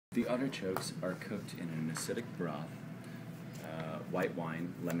The artichokes are cooked in an acidic broth, white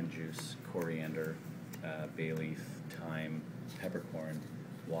wine, lemon juice, coriander, bay leaf, thyme, peppercorn,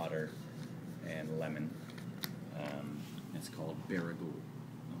 water, and lemon. It's called baragoul.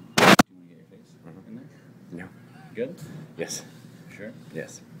 Do you want to get your face in there? No. Good? Yes. Sure?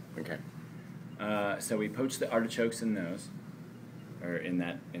 Yes. Okay. So we poach the artichokes in those, or in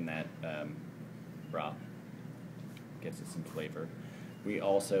that broth. Gets it some flavor. We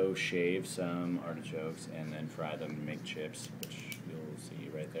also shave some artichokes and then fry them and make chips, which you'll see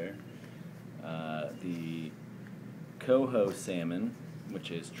right there. The coho salmon,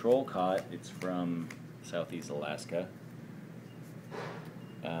 which is troll caught, it's from southeast Alaska.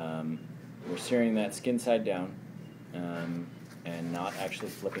 We're searing that skin side down and not actually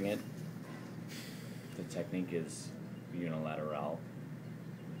flipping it. The technique is unilateral,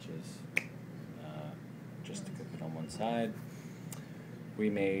 which is just to cook it on one side. We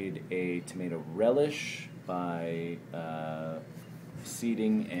made a tomato relish by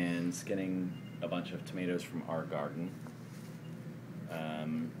seeding and skinning a bunch of tomatoes from our garden,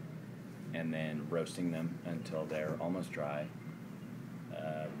 and then roasting them until they're almost dry.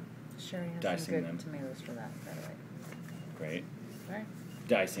 Sherry has dicing some good them. tomatoes for that, by the way. Great. Right.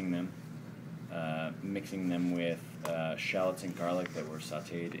 Dicing them, mixing them with shallots and garlic that were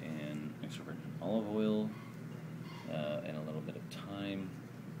sauteed in extra virgin olive oil, and a little bit of thyme.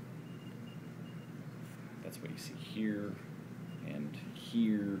 That's what you see here and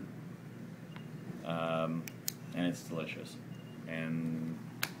here, and it's delicious. And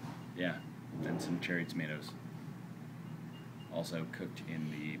yeah, and some cherry tomatoes, also cooked in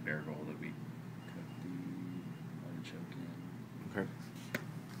the baragoul that we cooked the artichoke in. Okay.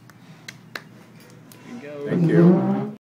 There you go. Thank you.